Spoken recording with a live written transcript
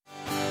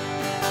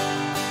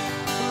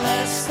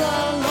bless the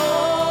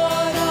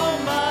Lord,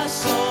 oh my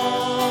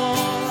soul.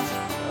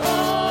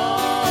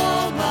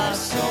 Oh my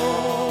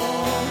soul,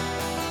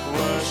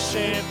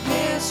 worship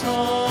His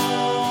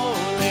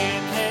holy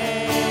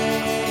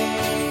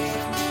name.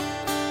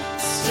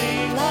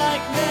 Sing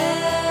like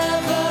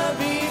never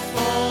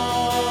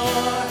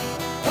before.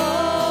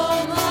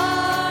 Oh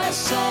my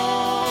soul,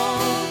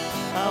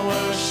 I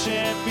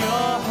worship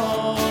your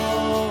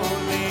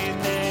holy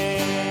name.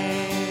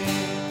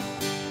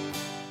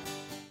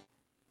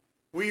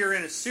 We are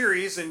in a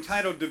series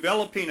entitled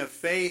Developing a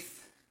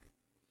Faith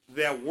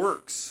That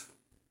Works.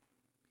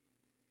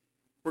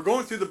 We're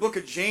going through the book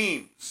of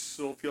James.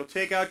 So if you'll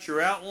take out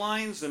your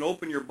outlines and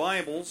open your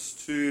Bibles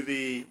to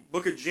the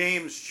book of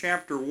James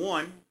chapter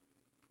 1.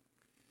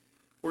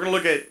 We're going to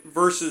look at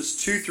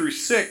verses 2 through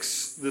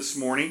 6 this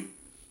morning.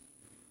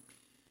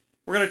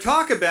 We're going to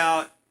talk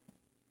about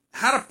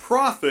how to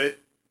profit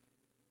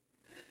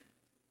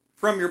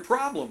from your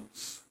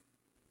problems.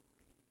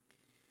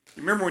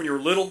 You remember when you were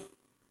little?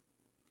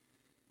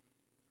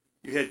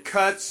 You had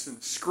cuts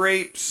and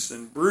scrapes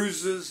and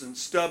bruises and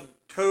stubbed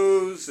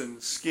toes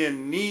and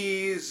skinned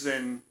knees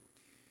and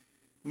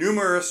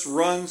numerous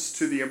runs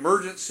to the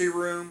emergency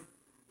room.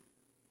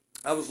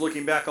 I was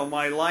looking back on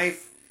my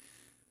life.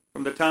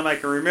 From the time I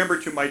can remember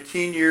to my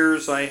teen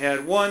years, I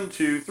had 1,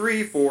 2,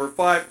 3, 4,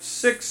 5,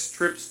 6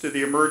 trips to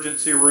the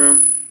emergency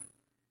room.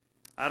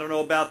 I don't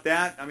know about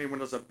that. I mean, when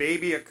I was a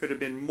baby, it could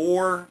have been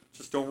more.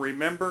 Just don't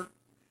remember.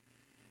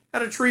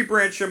 Had a tree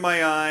branch in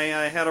my eye.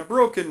 I had a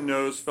broken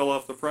nose, fell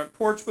off the front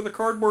porch with a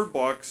cardboard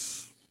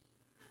box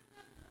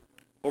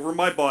over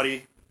my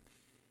body.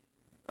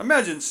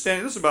 Imagine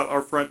standing, this is about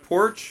our front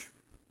porch.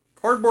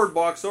 Cardboard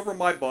box over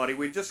my body.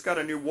 We just got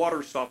a new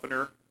water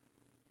softener.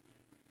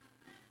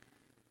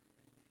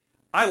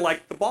 I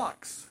liked the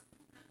box.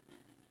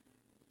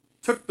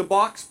 Took the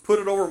box, put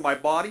it over my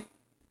body,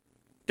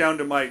 down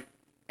to my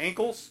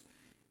ankles,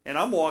 and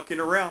I'm walking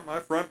around my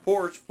front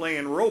porch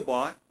playing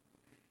robot,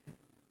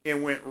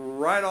 and went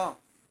right off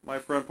my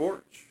front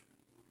porch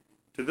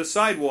to the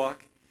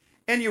sidewalk.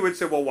 And you would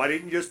say, well, why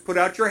didn't you just put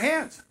out your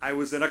hands? I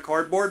was in a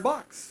cardboard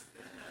box.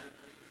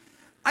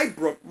 I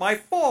broke my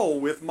fall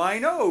with my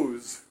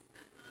nose.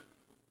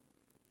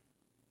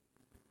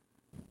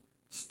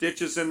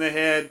 Stitches in the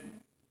head,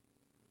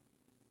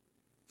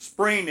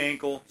 sprained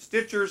ankle,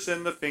 stitchers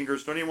in the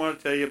fingers. Don't even want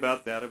to tell you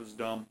about that. It was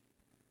dumb.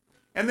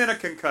 And then a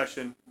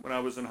concussion when I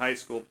was in high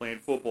school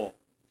playing football.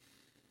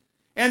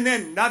 And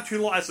then not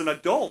too long, as an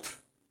adult,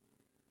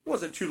 it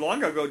wasn't too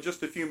long ago,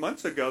 just a few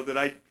months ago,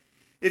 that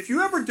if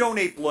you ever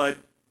donate blood,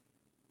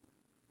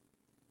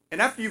 and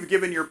after you've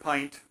given your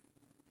pint,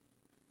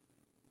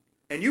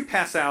 and you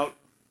pass out,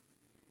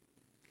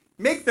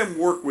 make them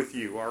work with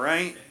you, all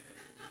right?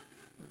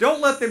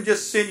 Don't let them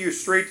just send you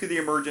straight to the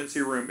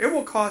emergency room. It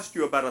will cost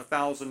you about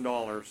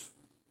 $1,000.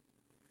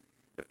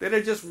 If they'd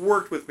have just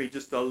worked with me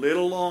just a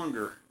little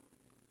longer.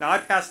 Now, I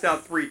passed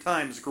out 3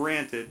 times,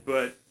 granted,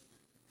 but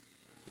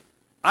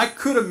I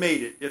could have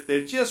made it if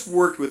they'd just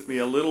worked with me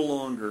a little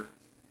longer.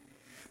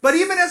 But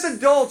even as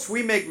adults,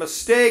 we make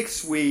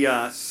mistakes. We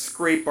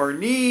scrape our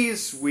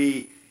knees.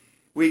 We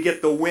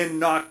get the wind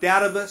knocked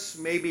out of us,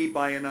 maybe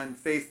by an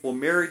unfaithful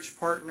marriage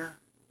partner.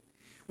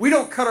 We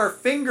don't cut our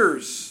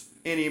fingers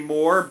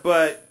anymore,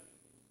 but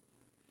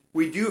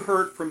we do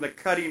hurt from the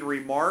cutting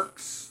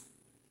remarks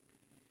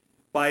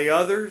by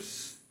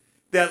others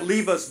that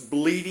leave us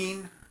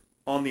bleeding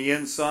on the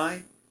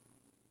inside.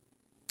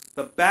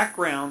 The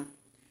background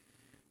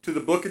to the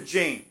book of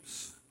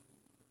James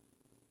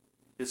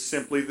is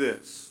simply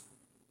this.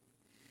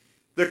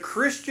 The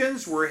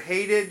Christians were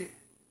hated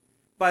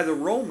by the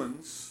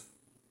Romans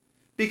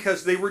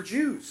because they were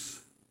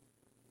Jews.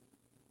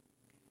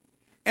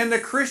 And the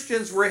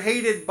Christians were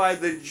hated by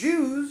the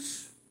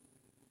Jews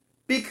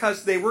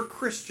because they were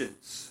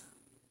Christians.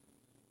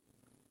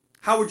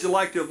 How would you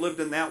like to have lived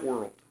in that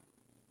world?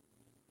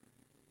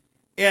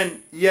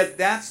 And yet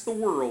that's the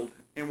world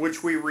in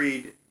which we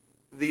read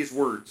these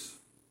words.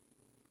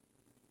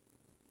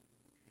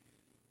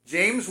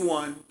 James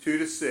 1,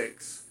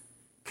 2-6.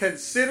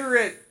 Consider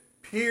it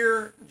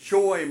pure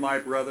joy, my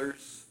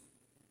brothers,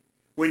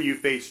 when you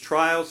face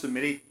trials of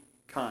many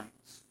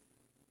kinds.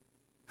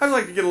 How'd you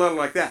like to get a letter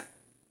like that?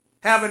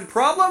 Having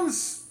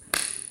problems?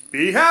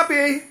 Be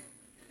happy.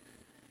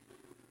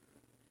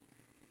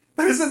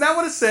 But isn't that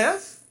what it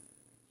says?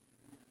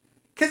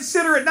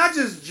 Consider it not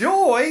just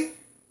joy,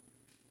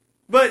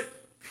 but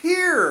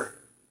pure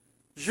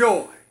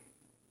joy.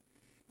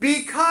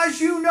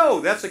 Because you know,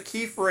 that's a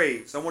key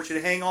phrase. I want you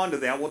to hang on to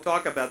that. We'll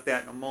talk about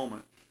that in a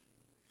moment.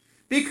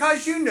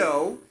 Because you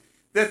know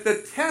that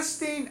the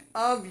testing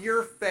of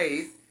your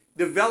faith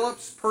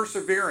develops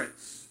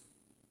perseverance.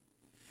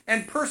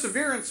 And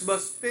perseverance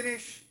must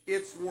finish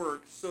its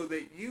work so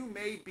that you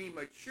may be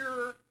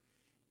mature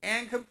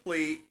and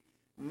complete,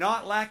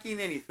 not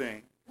lacking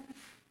anything.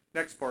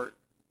 Next part.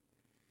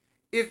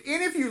 If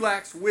any of you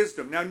lacks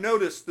wisdom, now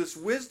notice this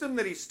wisdom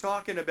that he's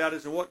talking about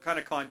is in what kind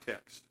of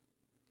context?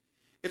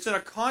 It's in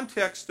a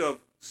context of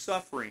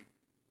suffering.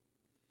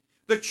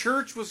 The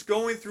church was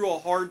going through a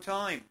hard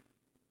time.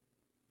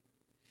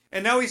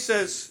 And now he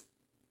says,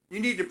 you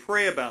need to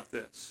pray about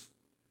this.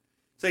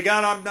 Say,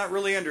 God, I'm not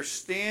really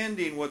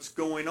understanding what's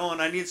going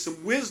on. I need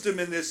some wisdom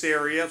in this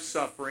area of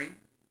suffering.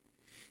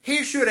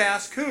 He should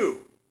ask who?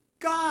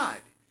 God,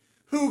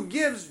 who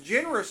gives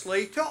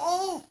generously to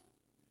all.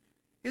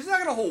 He's not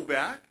going to hold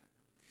back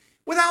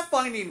without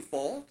finding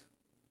fault,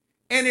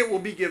 and it will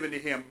be given to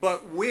him.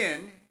 But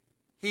when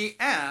he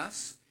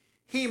asks,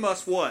 he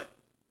must what?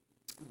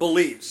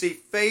 Believe. See,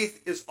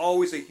 faith is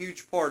always a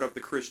huge part of the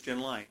Christian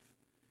life.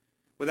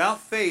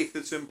 Without faith,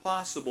 it's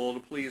impossible to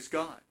please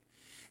God.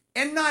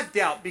 And not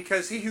doubt,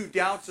 because he who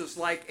doubts is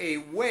like a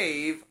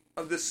wave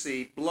of the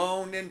sea,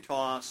 blown and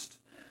tossed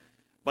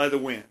by the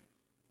wind.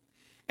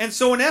 And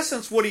so in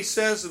essence, what he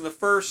says in the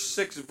first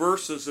 6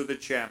 verses of the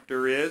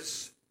chapter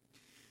is,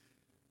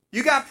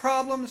 you got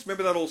problems?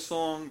 Remember that old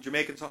song,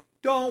 Jamaican song?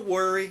 Don't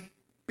worry,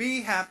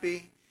 be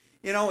happy.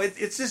 You know,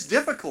 it's just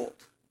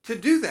difficult to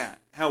do that,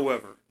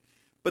 however.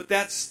 But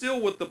that's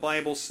still what the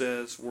Bible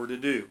says we're to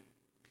do.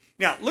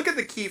 Now, look at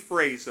the key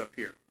phrase up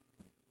here.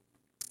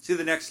 See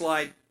the next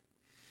slide?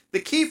 The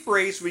key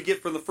phrase we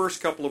get from the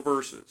first couple of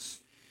verses.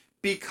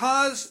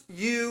 Because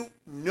you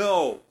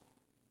know.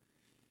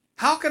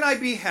 How can I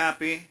be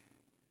happy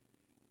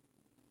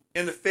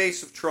in the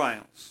face of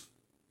trials?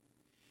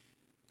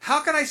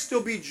 How can I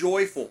still be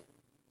joyful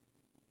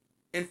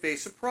in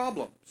face of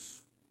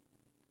problems?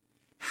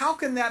 How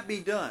can that be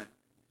done?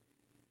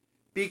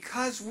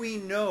 Because we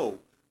know.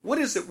 What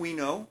is it we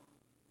know?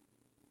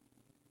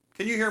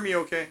 Can you hear me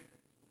okay?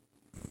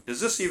 Is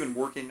this even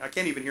working? I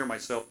can't even hear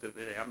myself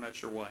today. I'm not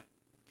sure why.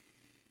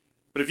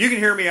 But if you can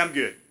hear me, I'm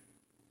good.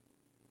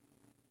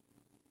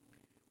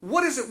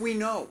 What is it we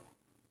know?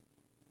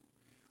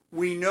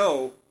 We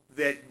know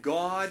that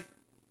God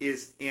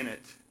is in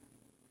it.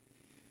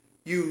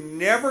 You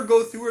never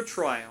go through a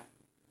trial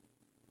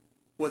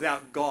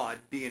without God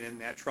being in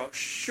that trial.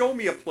 Show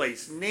me a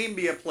place, name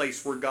me a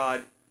place where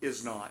God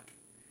is not.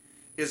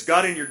 Is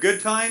God in your good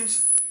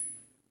times?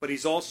 But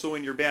He's also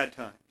in your bad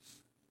times.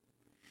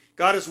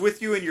 God is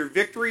with you in your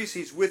victories.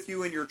 He's with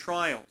you in your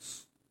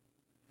trials.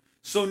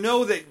 So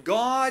know that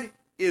God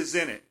is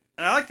in it.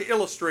 And I like to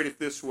illustrate it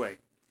this way.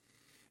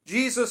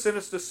 Jesus and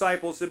His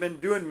disciples have been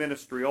doing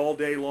ministry all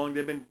day long.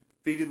 They've been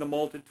feeding the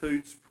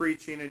multitudes,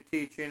 preaching and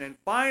teaching. And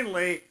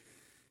finally,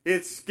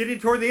 it's getting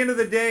toward the end of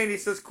the day, and He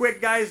says,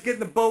 quick, guys, get in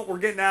the boat. We're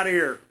getting out of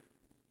here.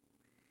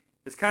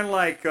 It's kind of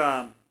like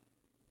Jane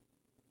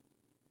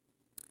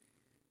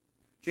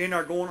and I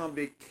are going on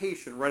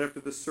vacation right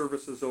after the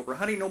service is over.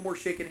 Honey, no more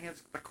shaking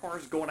hands. The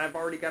car's going. I've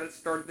already got it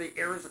started. The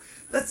air is...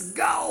 Let's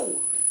go.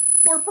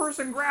 Poor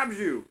person grabs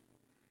you.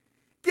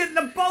 Get in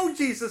the boat,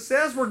 Jesus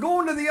says. We're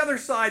going to the other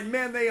side.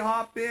 Man, they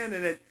hop in,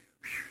 and it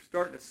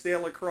starting to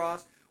sail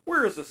across.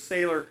 Where is a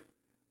sailor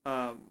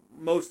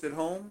most at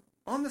home?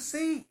 On the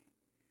sea.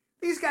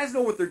 These guys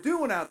know what they're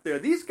doing out there.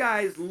 These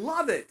guys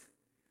love it.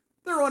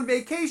 They're on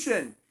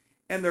vacation,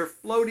 and they're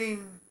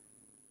floating,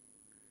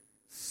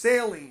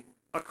 sailing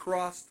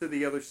across to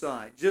the other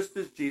side, just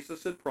as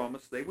Jesus had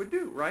promised they would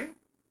do, right?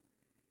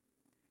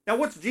 Now,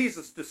 what's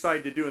Jesus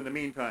decide to do in the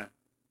meantime?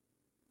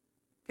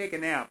 Take a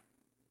nap.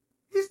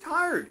 He's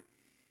tired.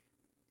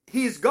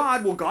 He's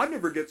God. Well, God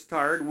never gets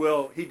tired.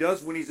 Well, He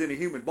does when He's in a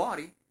human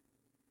body.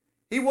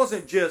 He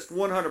wasn't just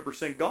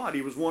 100% God.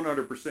 He was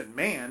 100%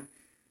 man.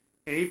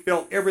 And He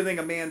felt everything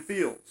a man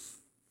feels.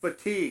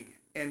 Fatigue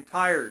and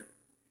tired.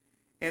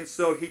 And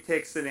so He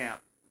takes a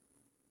nap.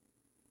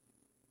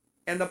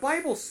 And the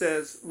Bible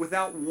says,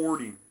 without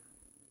warning,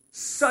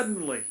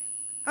 suddenly.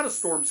 How do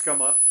storms come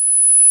up?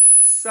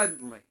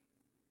 Suddenly.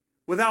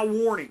 Without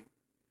warning.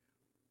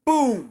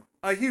 Boom!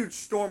 A huge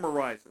storm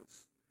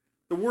arises.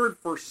 The word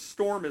for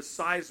storm is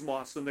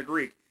seismos in the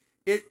Greek.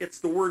 It's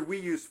the word we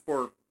use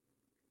for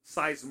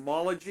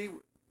seismology,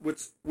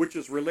 which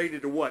is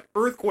related to what?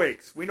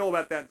 Earthquakes. We know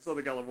about that in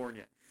Southern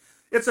California.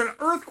 It's an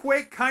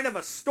earthquake, kind of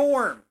a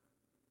storm.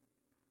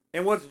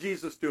 And what's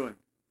Jesus doing?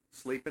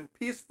 Sleeping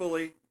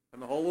peacefully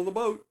in the hull of the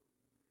boat.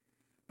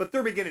 But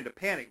they're beginning to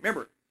panic.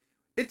 Remember,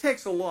 it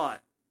takes a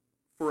lot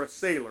for a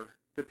sailor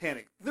to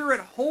panic. They're at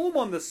home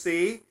on the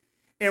sea,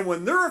 and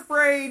when they're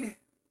afraid,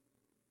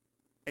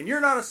 and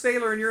you're not a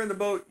sailor and you're in the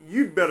boat,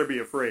 you'd better be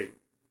afraid.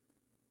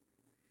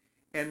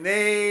 And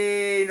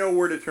they know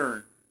where to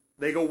turn.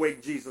 They go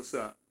wake Jesus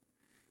up.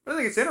 But I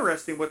think it's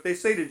interesting what they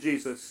say to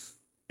Jesus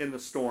in the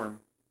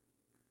storm.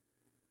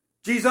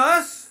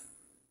 Jesus,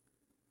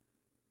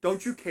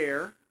 don't you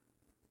care?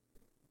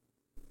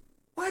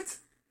 What?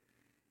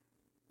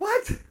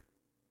 What?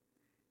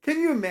 Can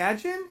you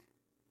imagine?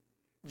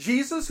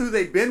 Jesus, who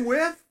they've been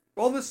with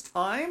all this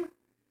time?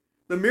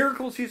 The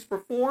miracles He's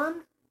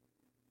performed?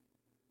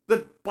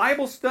 The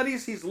Bible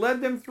studies He's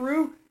led them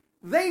through?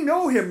 They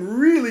know Him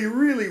really,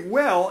 really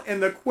well,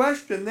 and the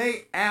question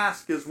they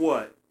ask is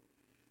what?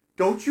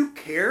 Don't you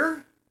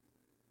care?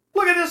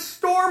 Look at this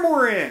storm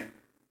we're in.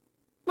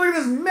 Look at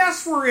this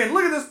mess we're in.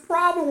 Look at this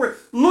problem we're in.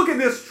 Look at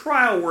this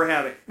trial we're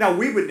having. Now,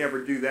 we would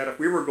never do that if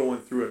we were going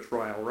through a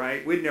trial,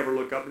 right? We'd never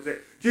look up and say,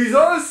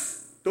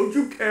 Jesus, don't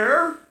you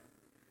care?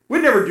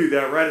 We'd never do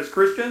that, right, as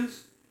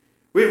Christians?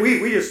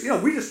 We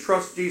just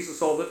trust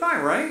Jesus all the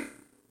time, right?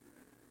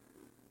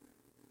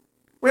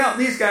 Well,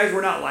 these guys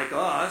were not like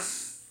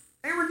us.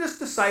 They were just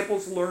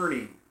disciples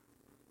learning.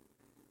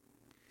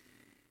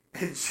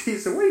 And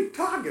Jesus said, what are you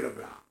talking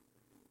about?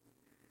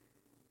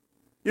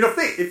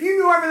 If you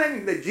knew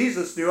everything that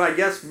Jesus knew, I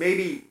guess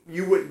maybe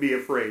you wouldn't be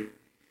afraid.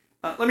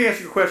 Let me ask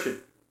you a question.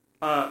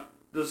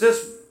 Does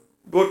this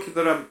book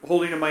that I'm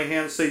holding in my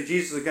hand say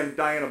Jesus is going to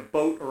die on a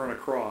boat or on a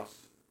cross?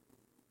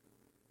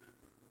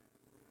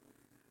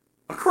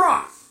 A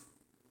cross.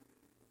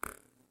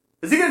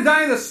 Is he going to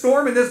die in the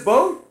storm in this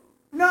boat?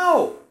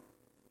 No.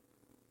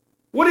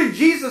 What did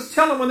Jesus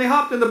tell them when they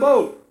hopped in the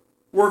boat?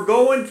 We're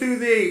going to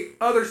the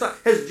other side.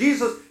 Has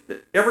Jesus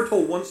ever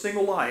told one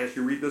single lie as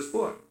you read this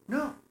book?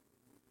 No.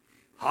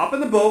 Hop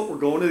in the boat. We're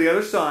going to the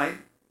other side.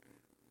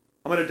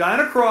 I'm going to die on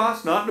a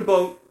cross, not in a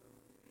boat.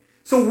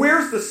 So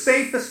where's the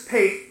safest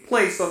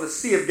place on the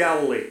Sea of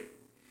Galilee?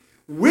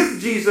 With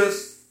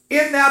Jesus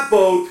in that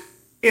boat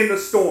in the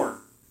storm.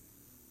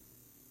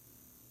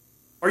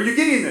 Are you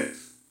getting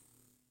this?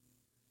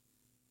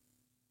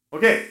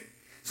 Okay.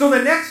 So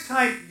the next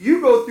time you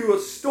go through a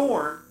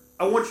storm,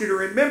 I want you to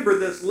remember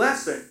this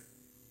lesson.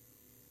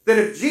 That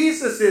if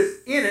Jesus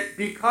is in it,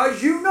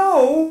 because you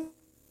know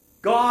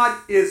God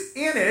is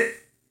in it,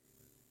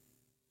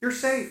 you're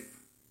safe.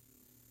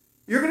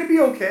 You're going to be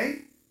okay.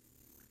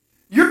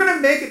 You're going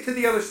to make it to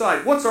the other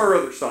side. What's our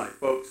other side,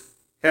 folks?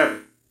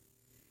 Heaven.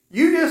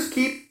 You just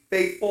keep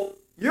faithful.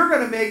 You're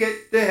going to make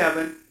it to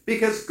heaven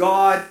because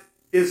God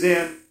is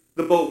in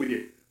the boat with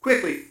you.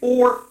 Quickly,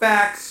 4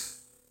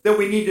 facts that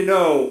we need to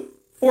know.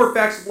 4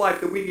 facts of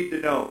life that we need to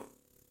know.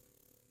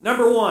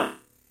 Number 1,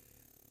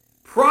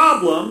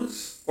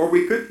 problems, or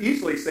we could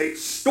easily say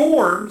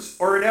storms,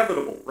 are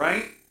inevitable,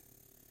 right?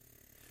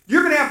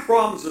 You're going to have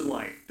problems in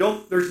life.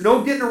 There's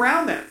no getting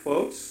around that,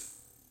 folks.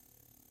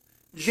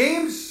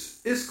 James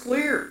is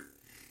clear.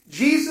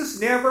 Jesus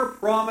never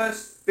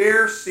promised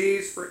fair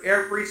seas for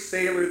every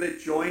sailor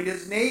that joined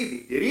his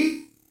navy, did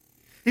he?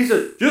 He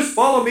said, just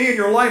follow me and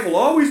your life will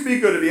always be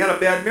good. If you had a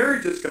bad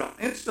marriage, it's going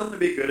to instantly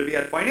be good. If you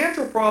had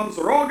financial problems,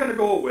 they're all going to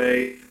go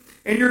away.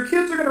 And your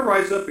kids are going to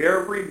rise up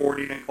every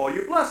morning and call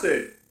you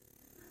blessed.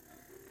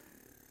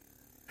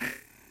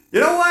 You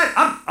know what?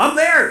 I'm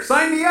there.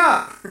 Sign me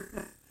up.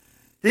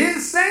 He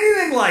didn't say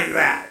anything like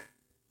that.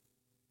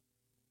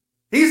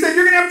 He said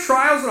you're going to have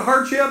trials and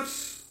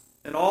hardships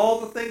and all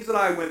the things that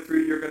I went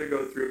through, you're going to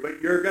go through.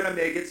 But you're going to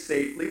make it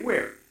safely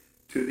where?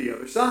 To the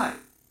other side.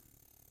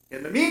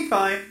 In the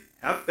meantime,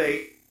 have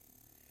faith.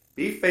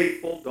 Be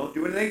faithful. Don't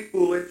do anything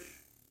foolish.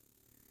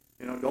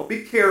 Don't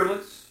be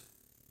careless.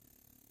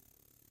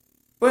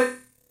 But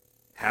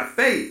have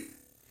faith.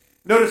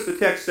 Notice the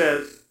text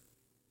says,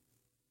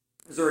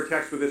 is there a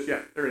text with this?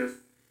 Yeah, there it is.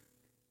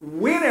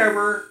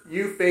 Whenever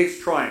you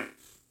face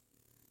triumphs.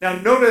 Now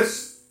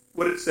notice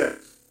what it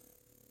says.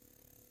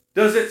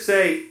 Does it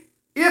say,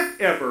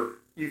 if ever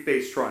you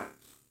face triumphs?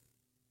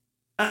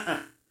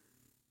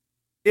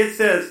 It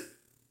says,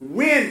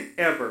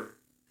 whenever.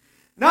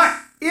 Not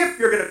if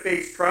you're going to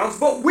face trials,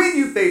 but when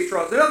you face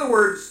trials. In other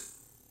words,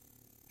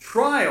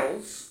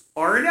 trials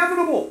are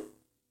inevitable.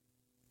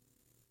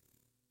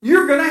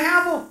 You're going to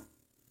have them.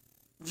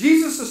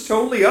 Jesus is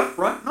totally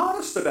upfront and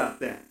honest about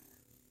that.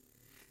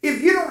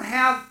 If you don't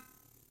have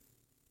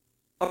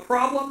a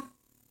problem,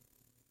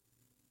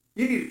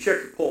 you need to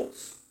check your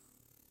pulse.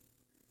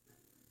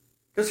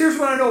 Because here's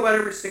what I know about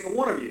every single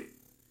one of you.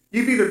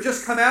 You've either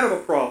just come out of a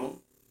problem,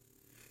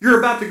 you're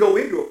about to go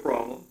into a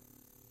problem,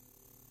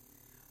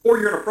 or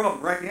you're in a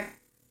problem right now.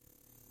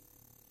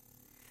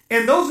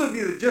 And those of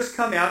you that just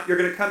come out, you're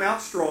going to come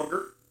out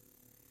stronger.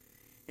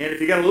 And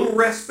if you got a little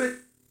respite,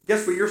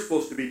 guess what you're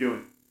supposed to be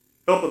doing?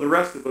 Helping the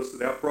rest of us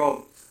that have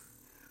problems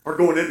or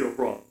going into a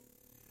problem.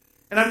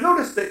 And I've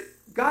noticed that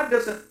God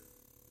doesn't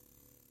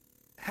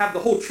have the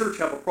whole church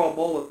have a problem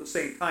all at the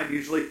same time.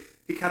 Usually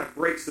he kind of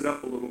breaks it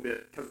up a little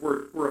bit because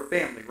we're a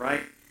family,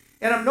 right?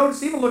 And I've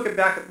noticed, even looking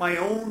back at my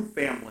own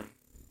family,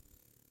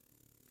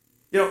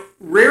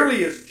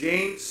 rarely is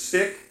Jane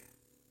sick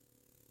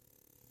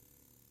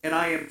and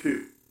I am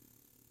too.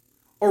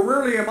 Or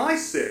rarely am I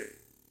sick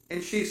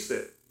and she's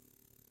sick.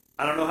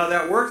 I don't know how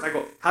that works. I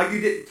go, how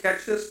you didn't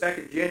catch this? Back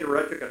in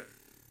January,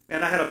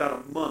 I had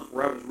about a month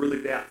where I was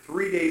really bad.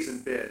 3 days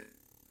in bed.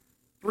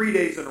 3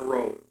 days in a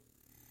row.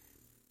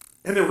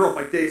 And they wrote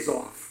my days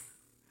off.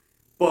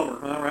 Bummer,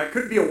 huh? Right?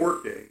 Couldn't be a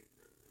work day.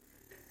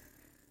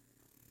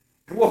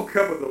 I woke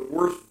up with the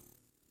worst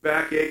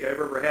backache I've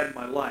ever had in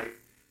my life.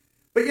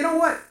 But you know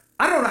what?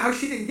 I don't know how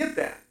she didn't get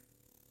that.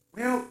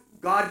 Well,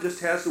 God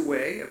just has a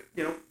way of,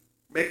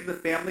 making the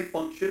family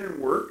function and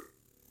work.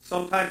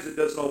 Sometimes it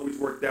doesn't always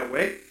work that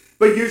way,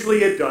 but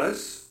usually it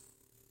does.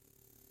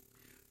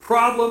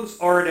 Problems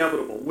are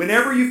inevitable.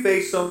 Whenever you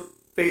face them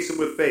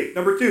with faith.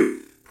 Number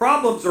 2,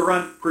 problems are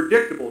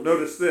unpredictable.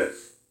 Notice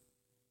this.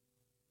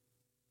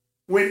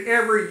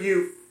 Whenever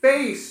you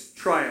face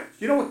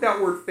triumphs. You know what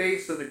that word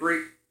face in the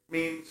Greek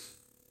means?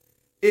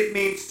 It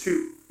means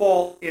to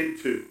fall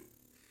into.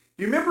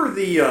 Do you remember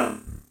the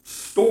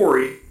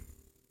story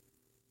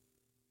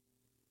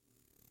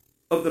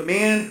of the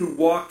man who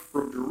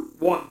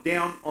walked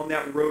down on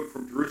that road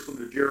from Jerusalem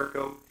to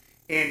Jericho,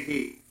 and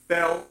he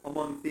fell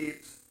among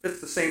thieves? It's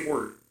the same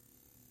word.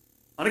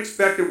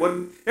 Unexpected,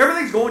 wasn't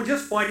everything's going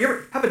just fine. You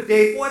ever have a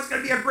day, boy, it's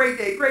going to be a great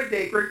day, great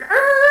day, great day.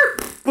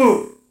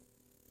 Boom!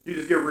 You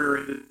just get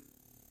rear-ended.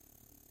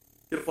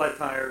 Get a flat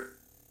tire.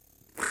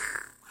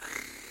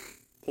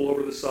 Pull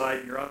over to the side,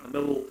 and you're out in the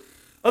middle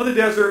of the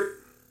desert.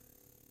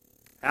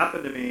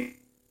 Happened to me.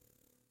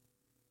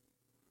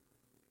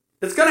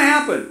 It's going to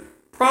happen.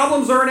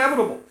 Problems are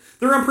inevitable.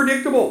 They're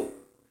unpredictable.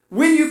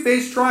 When you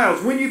face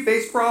trials, when you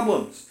face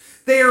problems,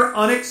 they are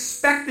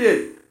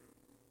unexpected.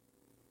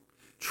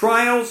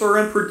 Trials are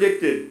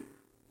unpredicted.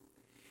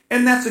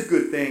 And that's a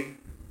good thing.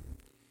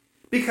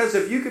 Because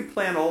if you could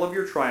plan all of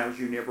your trials,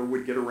 you never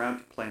would get around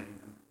to planning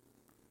them.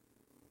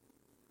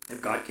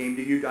 If God came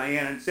to you,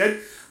 Diane, and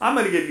said, I'm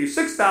going to give you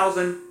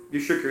 6,000, you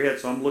shook your head,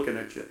 so I'm looking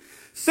at you,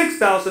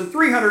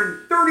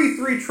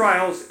 6,333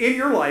 trials in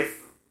your life.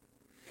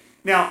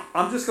 Now,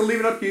 I'm just going to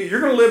leave it up to you.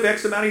 You're going to live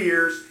X amount of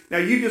years. Now,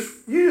 you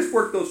just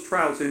work those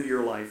trials into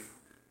your life.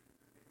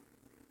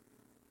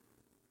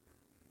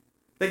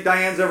 Think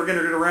Diane's ever going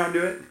to get around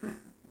to it?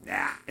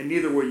 Nah, and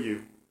neither will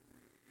you.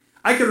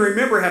 I can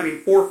remember having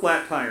 4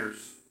 flat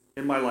tires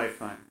in my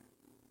lifetime.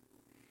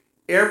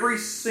 Every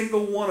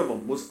single one of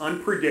them was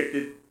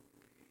unpredicted,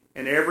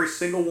 and every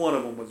single one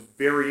of them was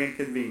very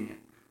inconvenient.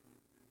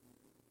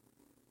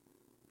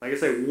 Like I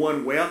say,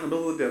 one way out in the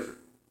middle of the desert,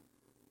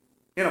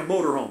 in a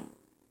motorhome.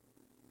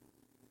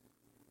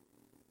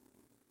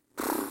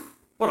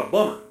 What a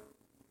bummer.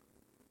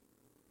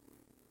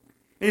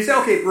 And you say,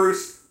 okay,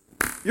 Bruce,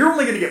 you're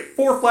only going to get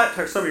 4 flat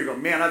tires. Some of you go,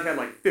 man, I've had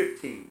like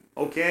 15.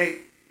 Okay?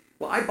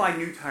 Well, I buy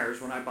new tires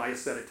when I buy a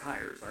set of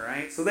tires, all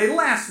right? So they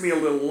last me a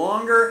little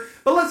longer.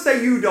 But let's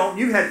say you don't.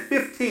 You had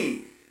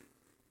 15.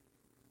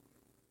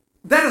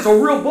 That is a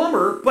real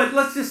bummer, but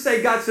let's just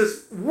say God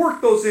says,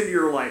 work those into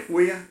your life,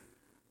 will you?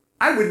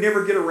 I would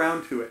never get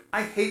around to it.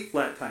 I hate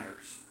flat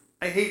tires.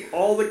 I hate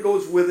all that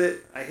goes with it.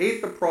 I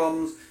hate the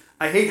problems.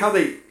 I hate how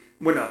they,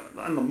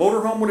 on the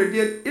motorhome, what it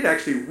did, it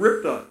actually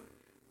ripped the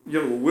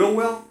wheel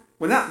well.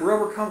 When that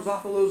rubber comes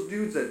off of those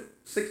dudes at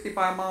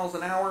 65 miles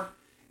an hour,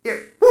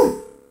 it,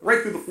 whoo,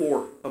 right through the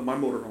floor of my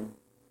motorhome.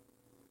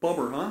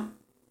 Bummer, huh?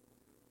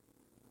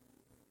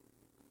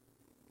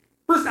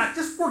 First, now,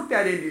 just work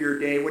that into your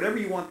day, whatever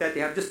you want that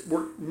to have. Just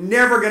work.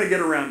 Never going to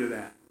get around to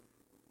that.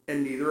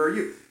 And neither are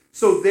you.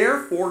 So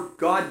therefore,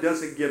 God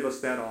doesn't give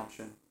us that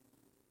option.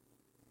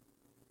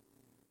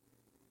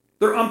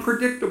 They're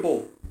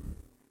unpredictable.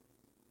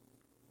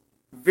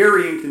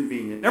 Very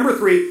inconvenient. Number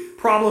 3,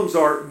 problems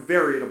are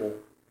variable.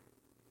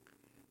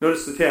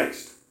 Notice the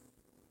text.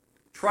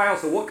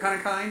 Trials of what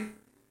kind?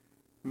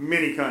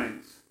 Many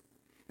kinds.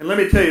 And let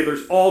me tell you,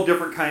 there's all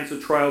different kinds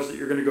of trials that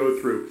you're going to go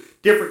through.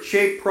 Different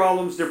shape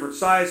problems, different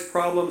size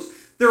problems.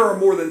 There are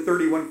more than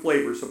 31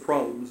 flavors of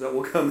problems that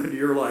will come into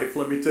your life,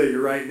 let me tell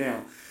you right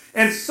now.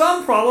 And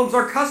some problems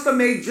are custom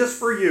made just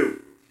for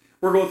you.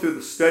 We're going through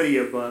the study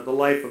of the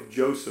life of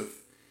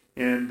Joseph.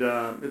 And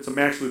it's a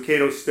Max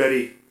Lucado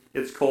study.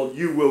 It's called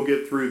You Will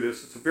Get Through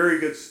This. It's a very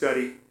good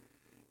study.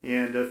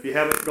 And if you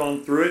haven't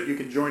gone through it, you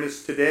can join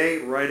us today,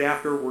 right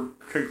after we're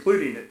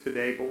concluding it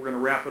today, but we're going to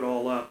wrap it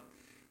all up.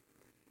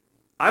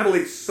 I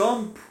believe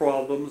some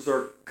problems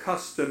are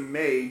custom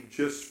made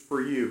just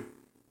for you.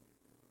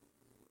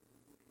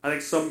 I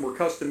think some were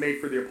custom made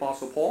for the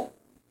Apostle Paul.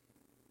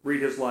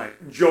 Read his life.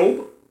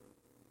 Job.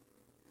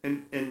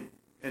 And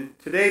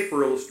today,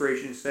 for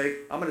illustration's sake,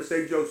 I'm going to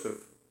say Joseph.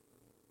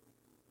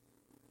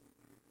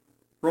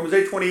 Romans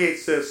 8:28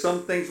 says,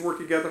 some things work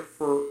together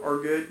for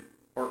our good,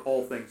 or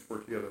all things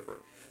work together for us.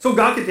 So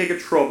God can take a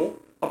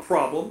trouble, a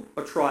problem,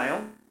 a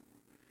trial,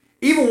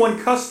 even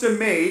one custom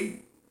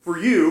made for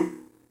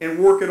you, and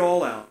work it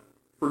all out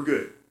for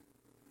good.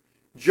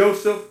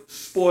 Joseph,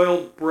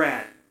 spoiled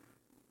brat.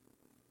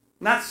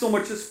 Not so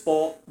much his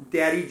fault.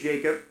 Daddy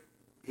Jacob,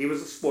 he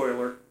was a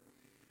spoiler.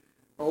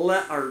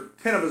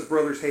 10 of his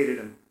brothers hated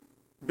him.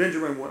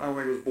 Benjamin, I don't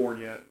think he was born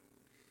yet.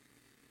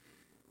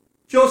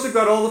 Joseph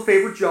got all the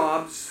favorite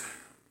jobs,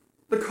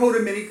 the coat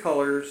of many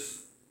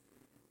colors,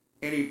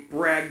 and he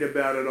bragged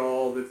about it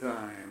all the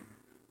time.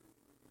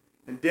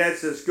 And Dad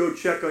says, go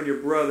check on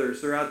your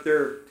brothers. They're out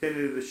there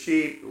tending to the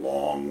sheep,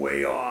 long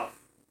way off.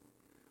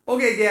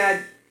 Okay, Dad.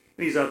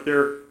 And he's out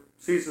there,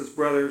 sees his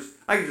brothers.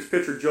 I can just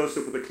picture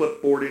Joseph with a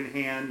clipboard in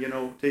hand,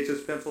 takes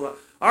his pencil out.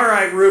 All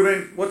right,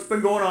 Reuben, what's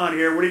been going on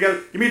here? What do you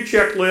got? Give me a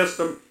checklist.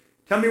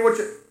 Tell me what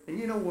you... And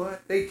you know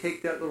what? They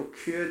take that little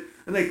kid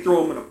and they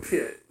throw him in a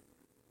pit.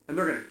 And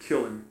they're going to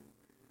kill him.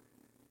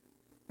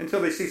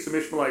 Until they see some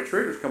Ishmaelite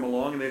traders come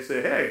along and they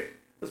say, hey,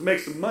 let's make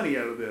some money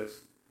out of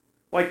this.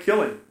 Why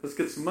kill him? Let's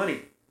get some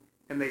money.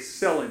 And they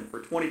sell him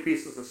for 20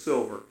 pieces of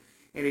silver.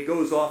 And he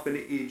goes off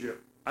into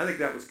Egypt. I think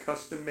that was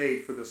custom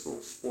made for this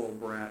little spoiled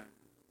brat.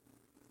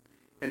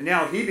 And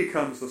now he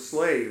becomes the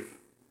slave.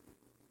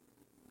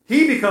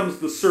 He becomes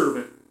the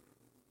servant.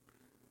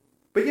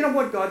 But you know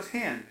what? God's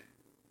hand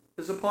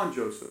is upon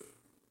Joseph.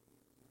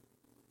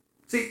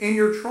 See, in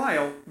your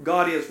trial,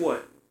 God is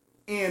what?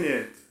 In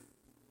it.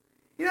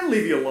 He doesn't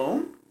leave you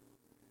alone.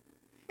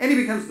 And he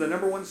becomes the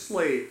number one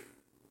slave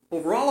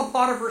over all of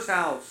Potiphar's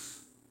house.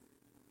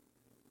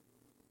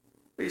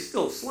 But he's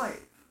still a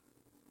slave.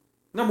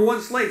 Number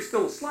one slave,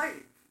 still a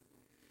slave.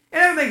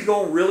 And everything's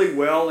going really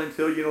well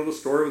until, the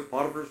story with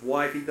Potiphar's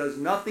wife. He does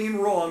nothing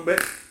wrong,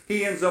 but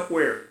he ends up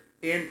where?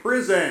 In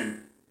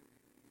prison.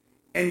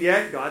 And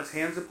yet, God's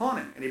hand's upon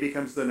him. And he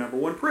becomes the number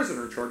one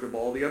prisoner in charge of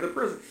all the other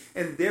prisoners.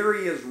 And there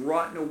he is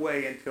rotting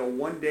away until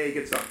one day he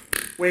gets up.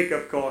 Wake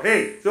up call.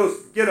 Hey,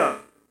 Joseph, get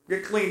up.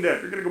 Get cleaned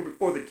up. You're going to go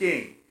before the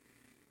king.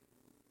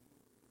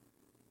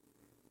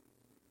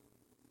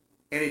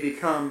 And he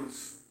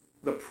becomes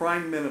the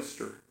prime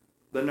minister,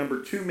 the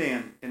number 2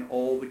 man in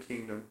all the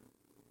kingdom.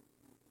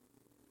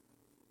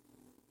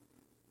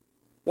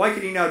 Why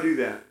could he now do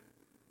that?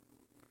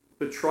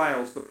 The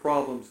trials, the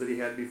problems that he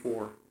had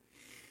before.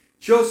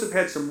 Joseph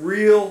had some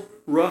real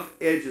rough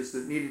edges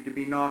that needed to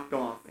be knocked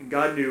off. And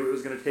God knew it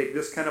was going to take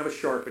this kind of a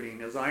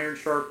sharpening. As iron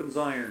sharpens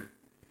iron,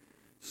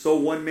 so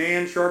one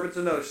man sharpens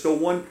another. So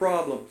one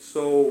problem,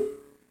 so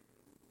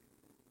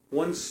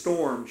one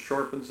storm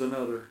sharpens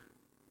another.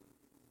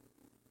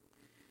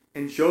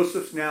 And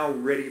Joseph's now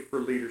ready for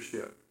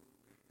leadership.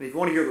 And if you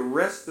want to hear the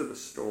rest of the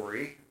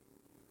story,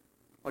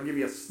 I'll give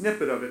you a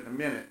snippet of it in a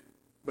minute.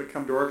 But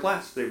come to our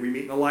class today. We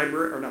meet in the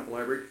library, or not the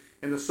library,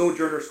 in the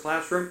Sojourners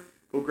classroom.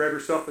 Go grab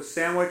yourself a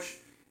sandwich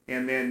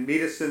and then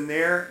meet us in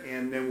there.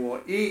 And then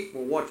we'll eat,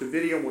 we'll watch a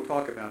video, and we'll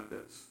talk about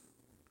this.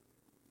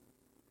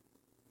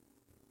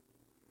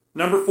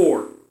 Number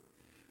 4,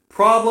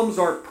 problems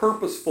are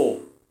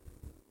purposeful.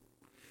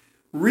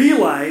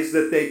 Realize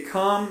that they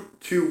come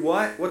to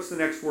what? What's the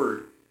next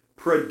word?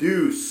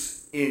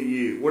 Produce in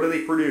you. What do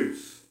they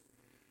produce?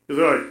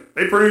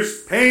 They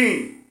produce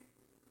pain.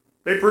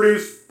 They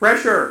produce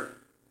pressure.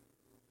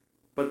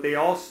 But they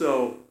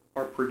also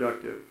are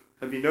productive.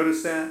 Have you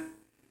noticed that?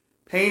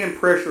 Pain and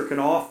pressure can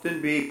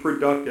often be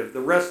productive.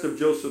 The rest of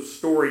Joseph's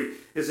story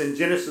is in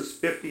Genesis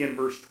 50 and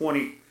verse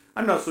 20.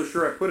 I'm not so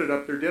sure I put it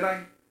up there, did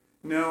I?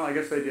 No, I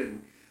guess I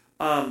didn't.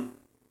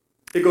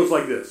 It goes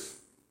like this.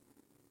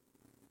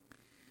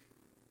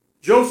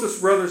 Joseph's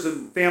brothers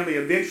and family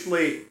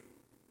eventually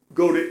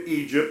go to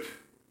Egypt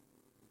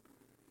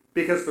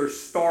because they're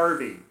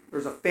starving.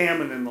 There's a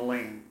famine in the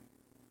land.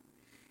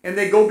 And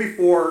they go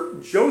before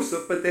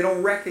Joseph, but they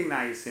don't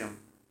recognize him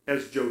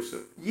as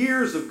Joseph.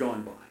 Years have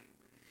gone by.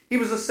 He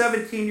was a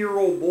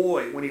 17-year-old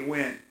boy when he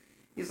went.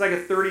 He's like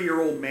a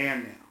 30-year-old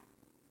man now.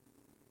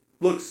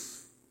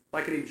 Looks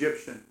like an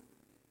Egyptian.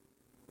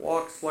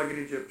 Walks like an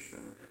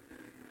Egyptian.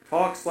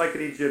 Talks like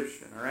an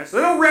Egyptian. All right? So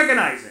they don't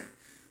recognize him.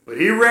 But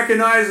he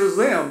recognizes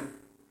them.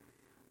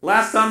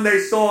 Last time they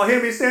saw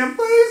him, he said,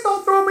 "Please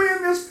don't throw me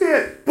in this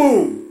pit."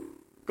 Boom.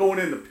 Going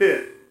in the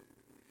pit.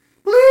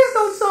 "Please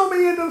don't sell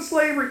me into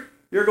slavery."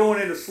 You're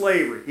going into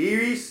slavery.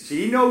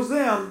 He knows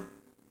them.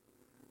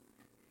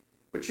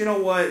 But you know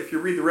what? If you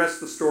read the rest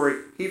of the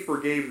story, he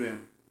forgave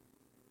them.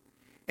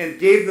 And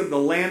gave them the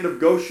land of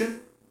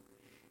Goshen.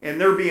 And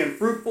they're being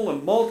fruitful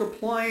and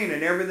multiplying,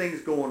 and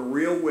everything's going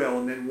real well.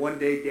 And then one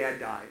day, Dad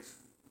dies.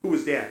 Who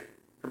was Dad?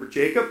 Remember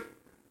Jacob?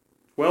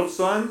 12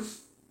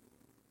 sons?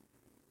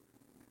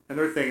 And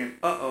they're thinking,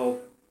 uh-oh,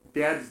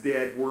 Dad's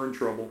dead, we're in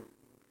trouble.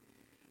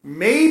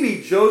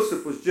 Maybe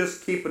Joseph was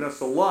just keeping us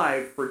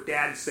alive for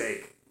Dad's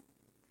sake.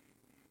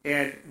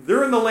 And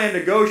they're in the land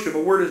of Goshen,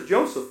 but where does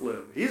Joseph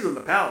live? He's in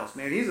the palace,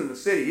 man. He's in the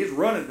city. He's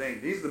running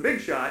things. He's the big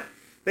shot.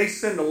 They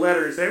send a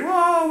letter and say,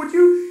 "Whoa, would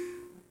you,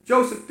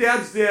 Joseph,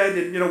 Dad's dead,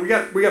 and we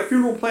got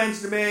funeral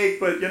plans to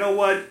make, but you know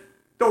what?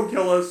 Don't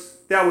kill us."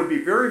 Dad would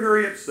be very,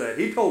 very upset.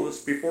 He told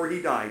us before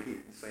he died. He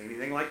didn't say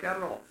anything like that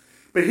at all.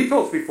 But he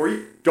told us before,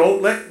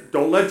 don't let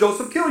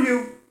Joseph kill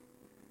you.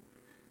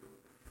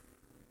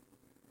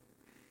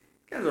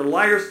 You guys are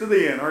liars to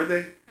the end, aren't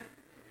they?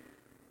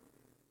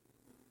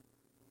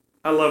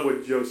 I love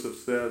what Joseph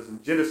says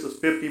in Genesis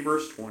 50,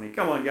 verse 20.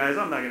 Come on, guys,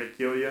 I'm not going to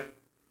kill you.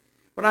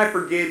 When I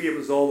forgave you, it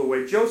was all the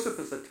way. Joseph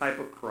is a type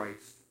of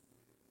Christ.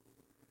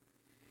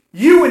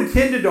 You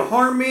intended to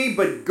harm me,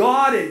 but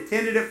God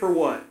intended it for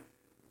what?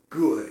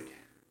 Good.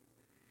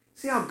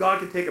 See how God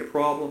can take a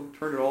problem,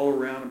 turn it all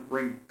around, and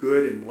bring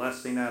good and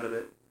blessing out of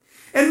it?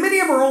 And many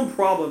of our own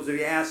problems, if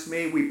you ask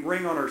me, we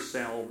bring on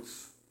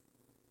ourselves.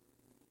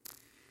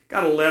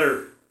 Got a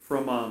letter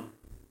from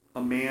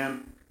a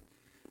man,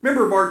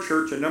 member of our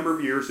church a number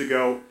of years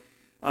ago.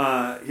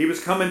 He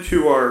was coming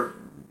to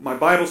my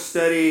Bible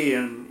study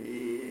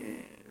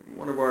and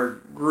one of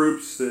our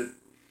groups that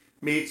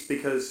meets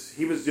because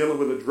he was dealing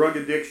with a drug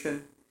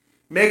addiction,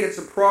 making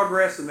some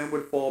progress and then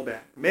would fall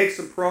back. Make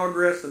some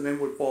progress and then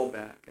would fall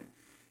back. And,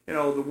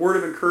 the word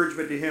of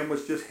encouragement to him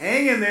was just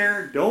hang in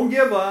there. Don't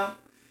give up.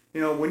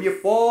 When you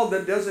fall,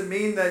 that doesn't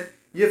mean that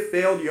you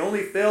failed. You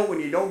only fail when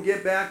you don't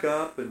get back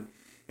up.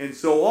 And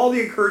so all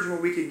the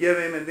encouragement we could give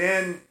him, and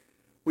then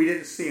we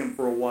didn't see him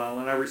for a while.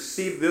 And I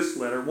received this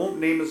letter. Won't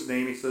name his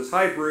name. He says,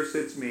 "Hi, Bruce,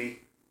 it's me.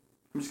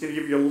 I'm just going to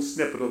give you a little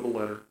snippet of the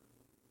letter.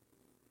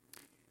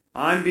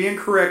 I'm being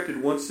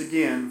corrected once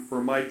again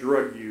for my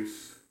drug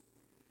use.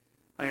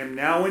 I am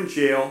now in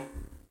jail.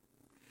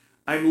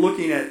 I'm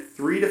looking at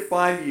 3 to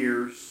 5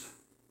 years.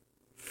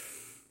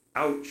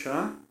 Ouch,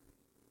 huh?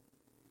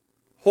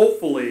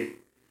 Hopefully,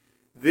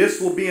 this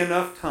will be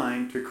enough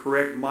time to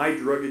correct my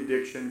drug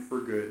addiction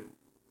for good.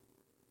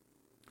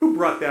 Who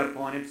brought that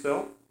upon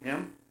himself?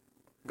 Him?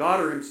 God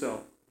or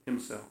himself?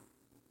 Himself.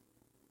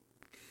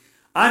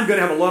 I'm going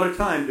to have a lot of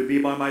time to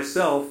be by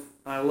myself.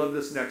 I love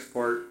this next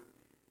part.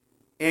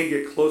 And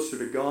get closer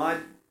to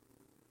God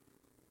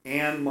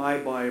and my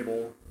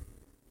Bible.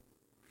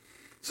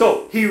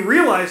 So, he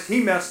realized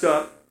he messed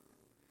up,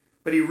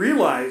 but he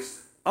realized,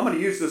 I'm going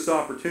to use this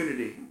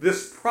opportunity.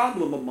 This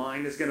problem of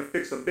mine is going to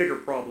fix a bigger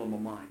problem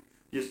of mine.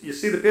 You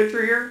see the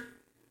picture here?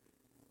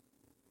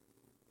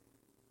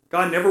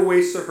 God never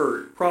wastes a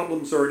hurt.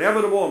 Problems are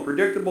inevitable,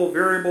 unpredictable,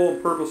 variable,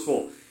 and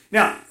purposeful.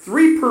 Now,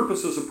 3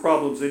 purposes of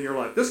problems in your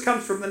life. This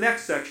comes from the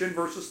next section,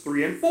 verses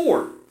 3 and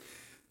 4.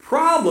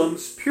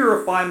 Problems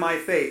purify my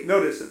faith.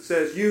 Notice it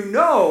says, you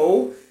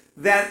know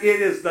that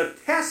it is the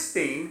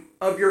testing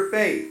of your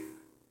faith.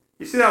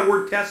 You see that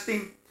word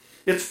testing?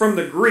 It's from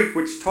the Greek,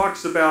 which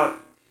talks about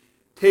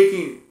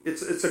taking,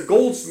 it's a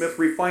goldsmith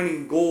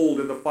refining gold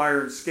in the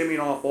fire and skimming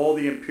off all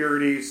the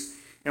impurities,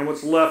 and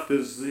what's left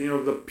is,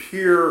 the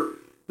pure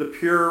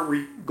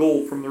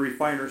gold from the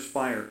refiner's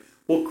fire.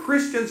 Well,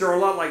 Christians are a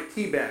lot like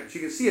tea bags.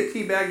 You can see a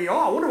tea bag and you go,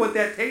 I wonder what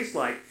that tastes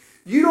like.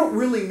 You don't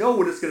really know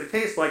what it's going to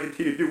taste like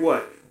until you do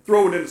what?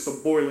 Throw it into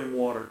some boiling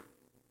water.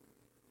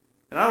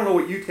 And I don't know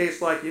what you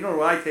taste like. You don't know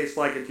what I taste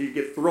like until you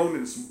get thrown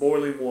in some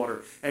boiling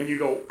water. And you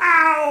go,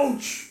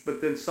 ouch!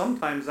 But then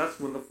sometimes that's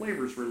when the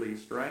flavor's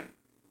released, right?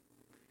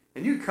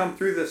 And you come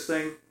through this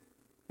thing,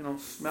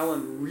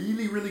 smelling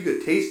really, really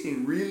good.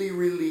 Tasting really,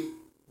 really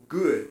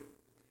good.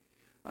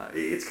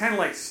 It's kind of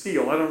like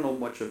steel. I don't know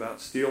much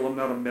about steel. I'm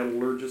not a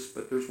metallurgist,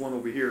 but there's one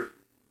over here.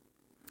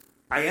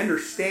 I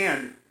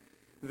understand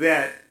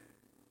that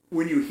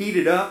when you heat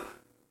it up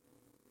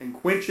and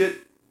quench it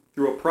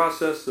through a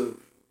process of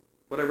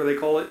whatever they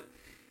call it,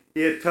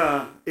 it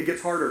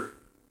gets harder.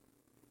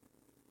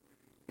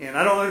 And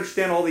I don't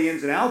understand all the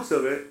ins and outs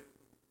of it.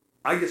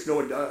 I just know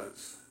it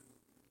does.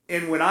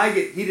 And when I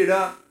get heated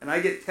up and I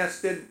get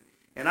tested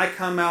and I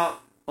come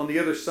out on the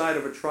other side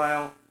of a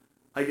trial,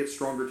 I get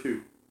stronger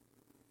too.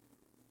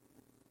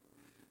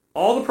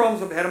 All the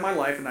problems I've had in my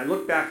life, and I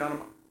look back on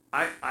them,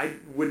 I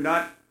would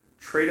not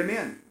trade them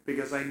in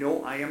because I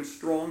know I am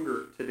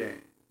stronger today.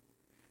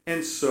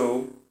 And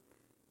so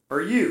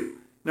are you.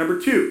 Number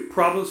 2,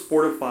 problems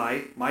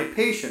fortify my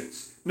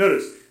patience.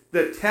 Notice,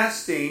 the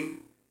testing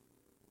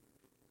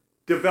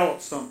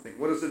develops something.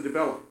 What does it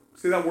develop?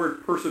 See that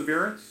word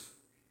perseverance?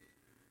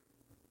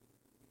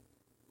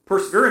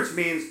 Perseverance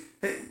means,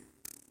 hey,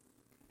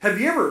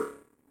 have you ever,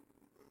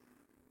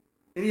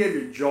 any of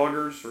you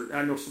joggers, or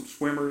I know some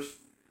swimmers,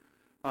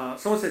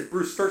 someone said,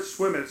 Bruce, start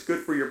swimming. It's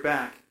good for your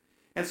back.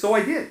 And so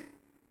I did.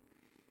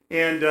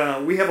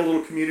 And we have a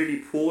little community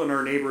pool in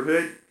our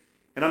neighborhood.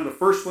 And I'm the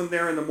first one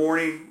there in the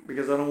morning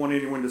because I don't want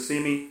anyone to see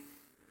me.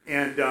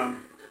 And I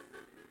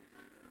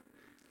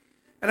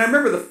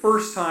remember the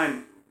first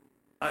time,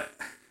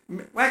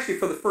 actually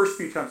for the first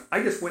few times,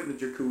 I just went in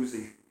the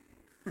jacuzzi.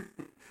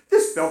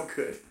 This felt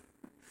good.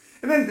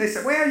 And then they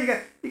said, well, you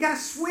got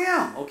to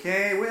swim.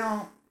 Okay,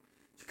 well,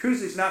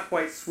 jacuzzi's not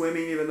quite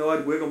swimming, even though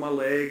I'd wiggle my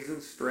legs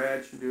and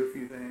stretch and do a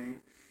few things.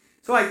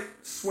 So I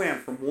swam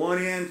from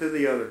one end to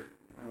the other.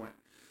 I went,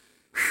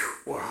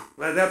 wow,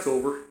 that's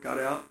over. Got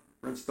out,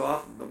 rinsed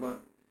off.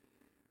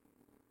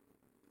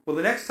 Well,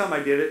 the next time I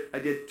did it, I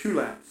did 2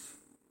 laps.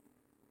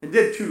 And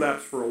did 2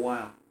 laps for a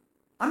while.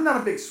 I'm not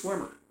a big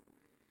swimmer.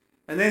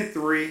 And then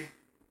 3,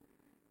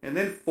 and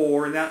then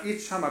 4, and now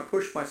each time I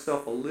push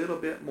myself a little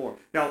bit more.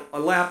 Now, a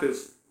lap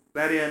is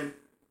that in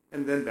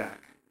and then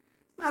back.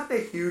 Not the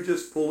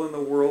hugest pull in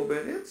the world,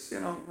 but it's,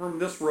 from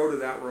this row to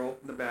that row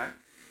in the back.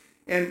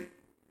 And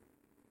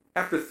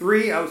after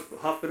 3, I was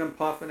huffing and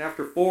puffing.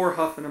 After 4,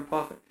 huffing and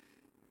puffing.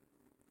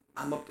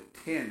 I'm up to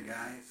 10,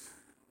 guys.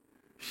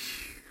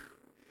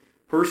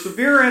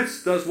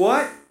 Perseverance does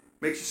what?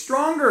 Makes you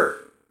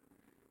stronger.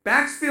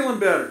 Back's feeling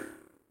better.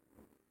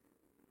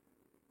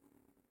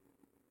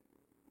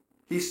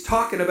 He's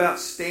talking about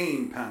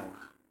staying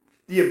power.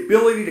 The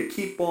ability to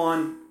keep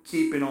on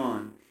keeping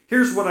on.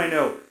 Here's what I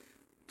know.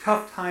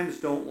 Tough times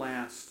don't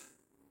last.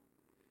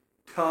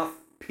 Tough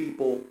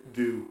people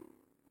do.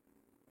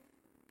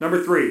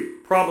 Number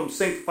 3, problems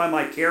sanctify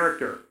my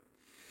character.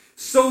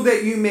 So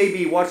that you may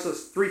be, watch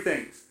this, 3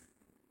 things.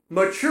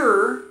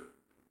 Mature,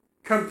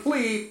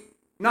 complete,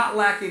 not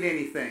lacking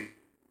anything.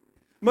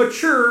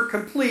 Mature,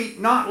 complete,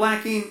 not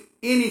lacking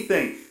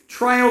anything.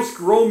 Trials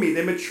grow me,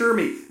 they mature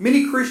me.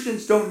 Many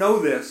Christians don't know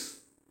this,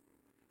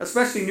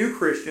 especially new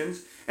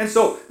Christians. And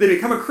so they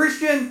become a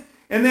Christian,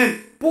 and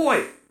then,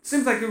 boy, it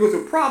seems like they go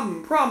through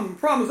problems,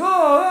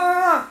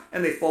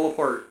 and they fall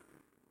apart.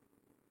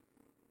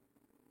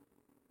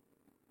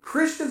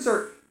 Christians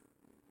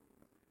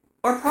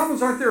our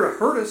problems aren't there to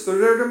hurt us, they're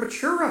there to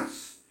mature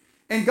us.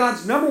 And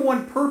God's number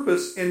 1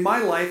 purpose in my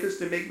life is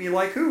to make me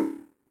like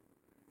who?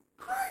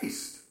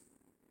 Christ.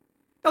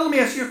 Now let me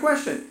ask you a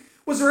question.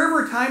 Was there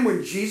ever a time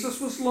when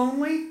Jesus was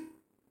lonely?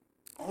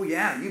 Oh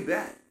yeah, you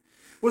bet.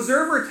 Was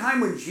there ever a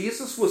time when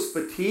Jesus was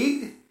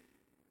fatigued?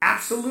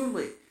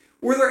 Absolutely.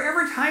 Were there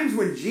ever times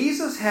when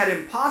Jesus had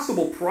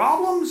impossible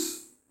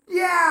problems?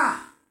 Yeah.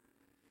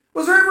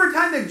 Was there ever a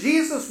time that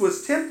Jesus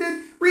was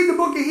tempted? Read the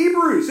book of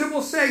Hebrews. It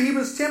will say he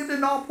was tempted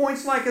in all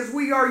points like as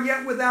we are,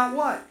 yet without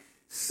what?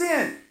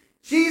 Sin.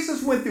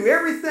 Jesus went through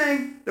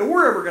everything that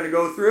we're ever going to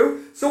go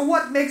through. So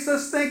what makes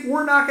us think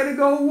we're not going to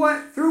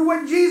go through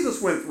what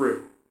Jesus went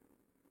through?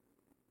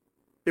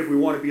 If we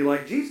want to be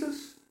like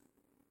Jesus.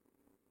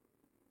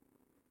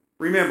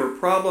 Remember,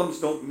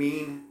 problems don't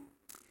mean,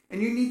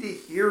 and you need to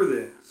hear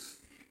this,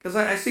 because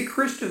I see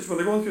Christians when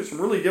they're going through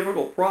some really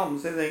difficult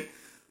problems, they think,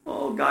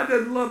 oh, God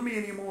doesn't love me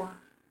anymore.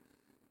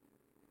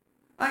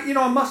 I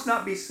must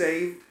not be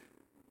saved.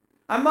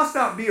 I must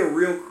not be a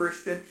real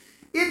Christian.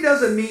 It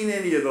doesn't mean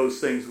any of those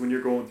things when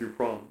you're going through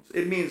problems.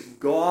 It means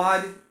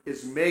God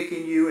is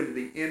making you into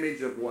the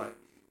image of what?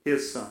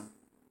 His Son.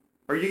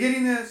 Are you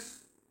getting this?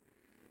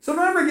 So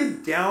don't ever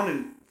get down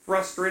and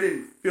frustrated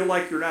and feel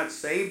like you're not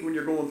saved when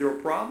you're going through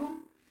a problem.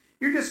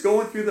 You're just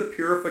going through the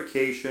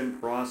purification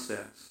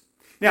process.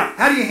 Now,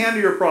 how do you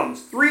handle your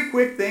problems? 3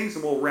 quick things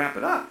and we'll wrap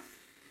it up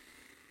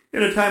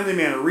in a timely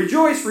manner.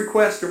 Rejoice,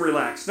 request, and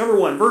relax. Number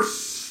 1,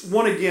 verse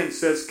 1 again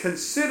says,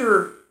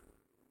 Consider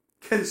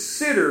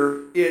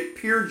it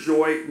pure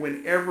joy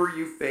whenever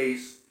you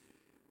face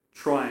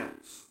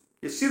trials.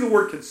 You see the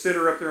word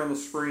consider up there on the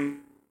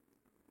screen?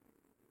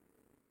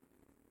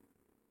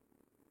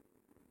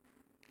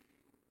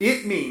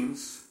 It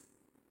means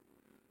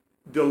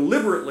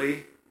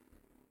deliberately,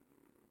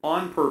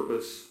 on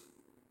purpose,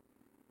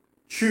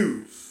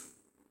 choose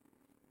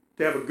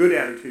to have a good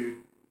attitude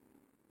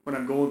when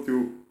I'm going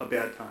through a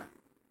bad time.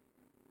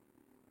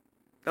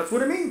 That's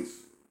what it means.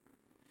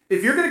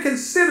 If you're going to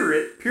consider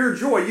it pure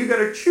joy, you got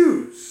to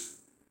choose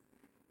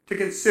to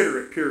consider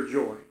it pure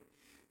joy.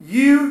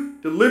 You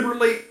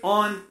deliberately,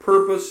 on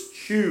purpose,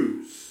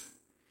 choose.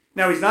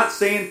 Now, he's not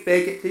saying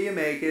fake it till you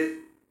make it.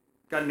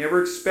 God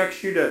never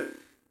expects you to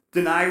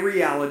deny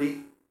reality.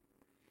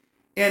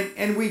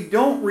 And we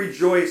don't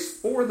rejoice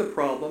for the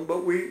problem,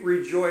 but we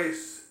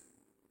rejoice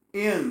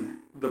in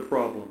the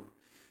problem.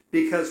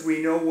 Because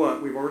we know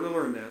what? We've already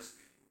learned this.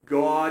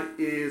 God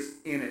is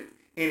in it.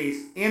 And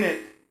he's in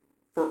it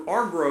for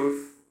our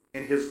growth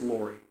and his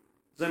glory.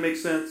 Does that make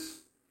sense?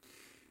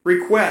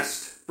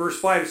 Request, verse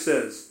 5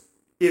 says,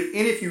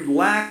 if you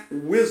lack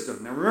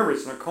wisdom, now remember,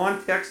 it's in a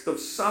context of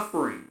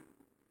suffering,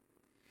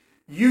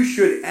 you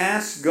should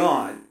ask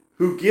God,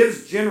 who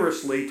gives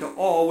generously to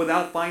all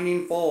without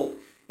finding fault,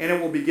 and it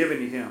will be given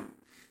to him.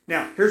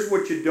 Now, here's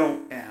what you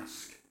don't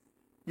ask.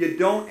 You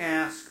don't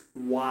ask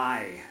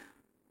why.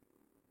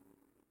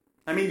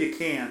 I mean, you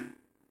can.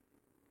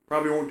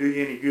 Probably won't do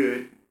you any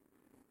good.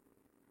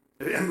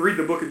 And read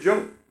the book of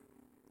Job.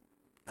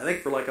 I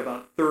think for like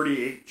about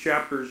 38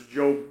 chapters,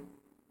 Job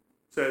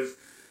says,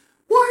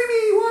 why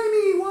me, why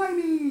me, why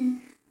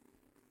me?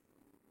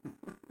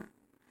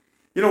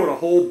 You know what a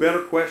whole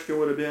better question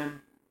would have been?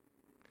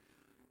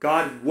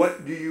 God,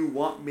 what do you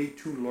want me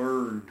to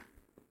learn?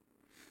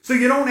 So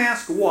you don't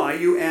ask why,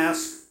 you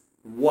ask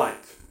what.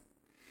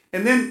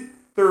 And then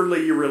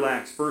thirdly, you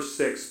relax. Verse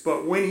 6,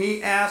 but when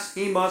he asks,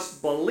 he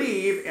must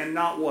believe and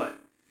not what?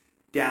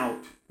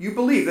 Doubt. You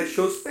believe. That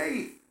shows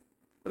faith.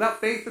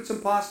 Without faith, it's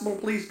impossible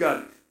to please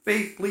God.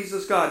 Faith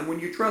pleases God. And when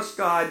you trust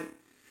God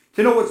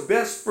to know what's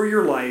best for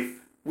your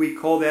life, we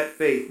call that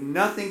faith.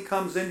 Nothing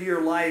comes into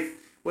your life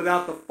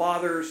without the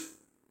Father's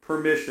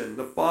permission,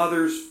 the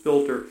Father's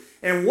filter.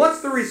 And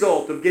what's the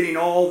result of getting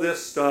all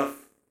this stuff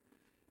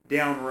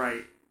down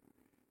right?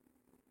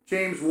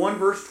 James 1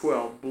 verse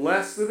 12,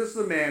 blessed is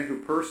the man who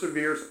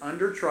perseveres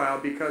under trial,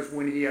 because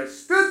when he has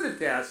stood the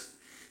test,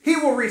 he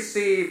will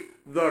receive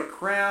the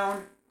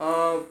crown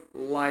of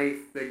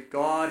life that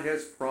God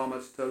has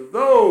promised to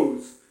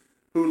those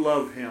who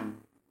love him.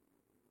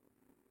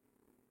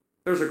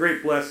 There's a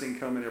great blessing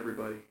coming,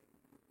 everybody.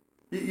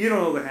 You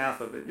don't know the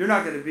half of it. You're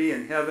not going to be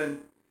in heaven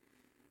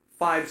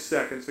 5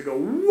 seconds to go,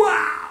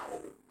 wow,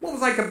 what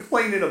was I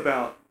complaining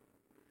about?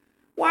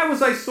 Why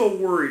was I so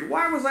worried?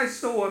 Why was I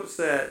so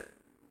upset?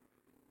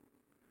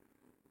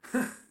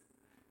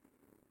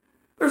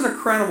 There's a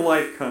crown of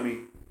life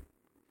coming.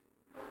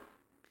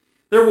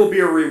 There will be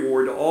a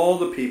reward to all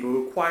the people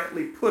who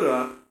quietly put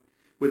up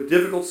with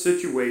difficult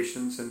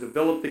situations and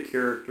develop the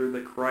character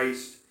that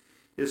Christ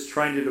is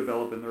trying to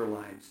develop in their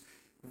lives.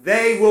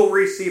 They will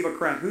receive a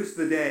crown. Who's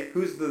the they?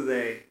 Who's the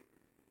they?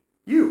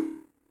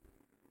 You.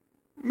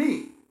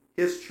 Me.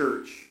 His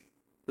church.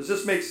 Does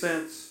this make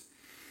sense?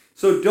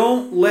 So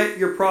don't let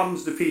your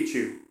problems defeat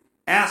you.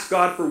 Ask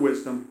God for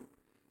wisdom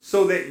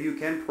so that you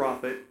can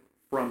profit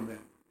from them.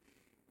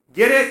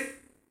 Get it?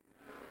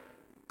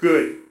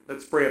 Good.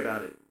 Let's pray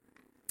about it.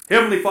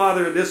 Heavenly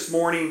Father, this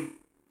morning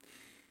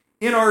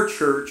in our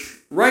church,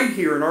 right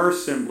here in our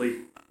assembly,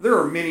 there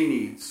are many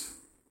needs.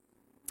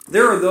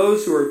 There are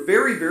those who are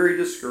very, very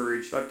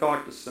discouraged. I've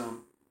talked to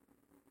some.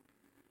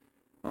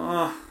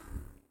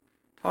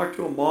 Talked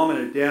to a mom and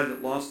a dad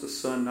that lost a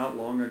son not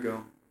long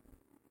ago.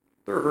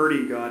 They're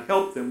hurting, God.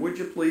 Help them, would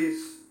you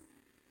please?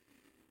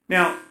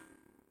 Now,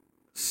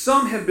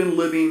 some have been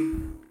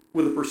living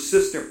with a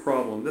persistent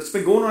problem that's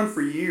been going on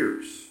for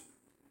years.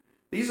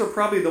 These are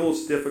probably the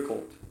most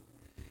difficult.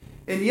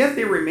 And yet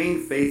they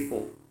remain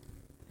faithful.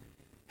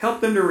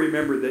 Help them to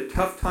remember that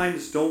tough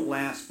times don't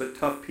last, but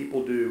tough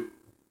people do.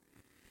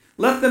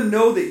 Let them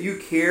know that you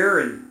care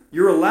and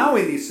you're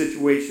allowing these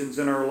situations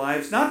in our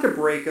lives not to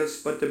break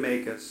us, but to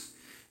make us.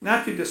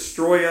 Not to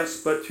destroy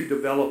us, but to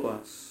develop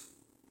us.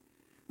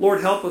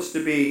 Lord, help us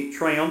to be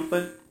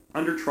triumphant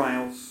under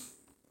trials.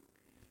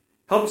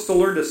 Help us to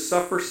learn to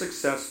suffer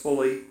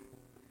successfully.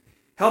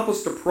 Help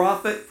us to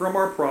profit from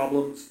our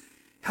problems.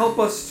 Help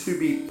us to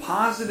be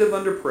positive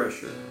under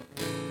pressure.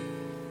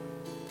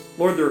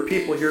 Lord, there are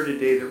people here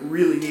today that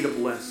really need a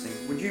blessing.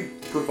 Would you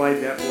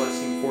provide that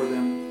blessing for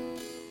them?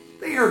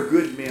 They are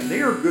good men.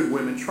 They are good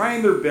women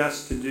trying their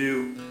best to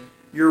do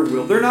your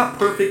will. They're not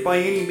perfect by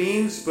any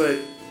means, but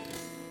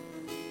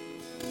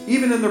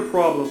even in their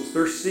problems,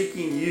 they're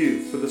seeking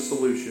you for the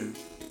solution.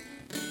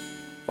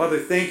 Father,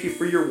 thank you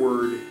for your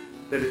word,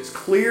 that it's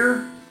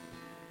clear,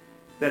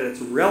 that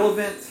it's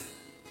relevant,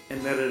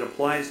 and that it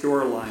applies to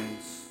our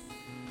lives.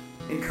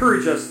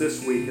 Encourage us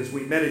this week as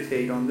we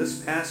meditate on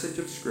this passage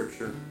of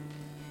Scripture.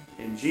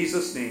 In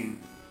Jesus' name,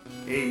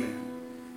 amen.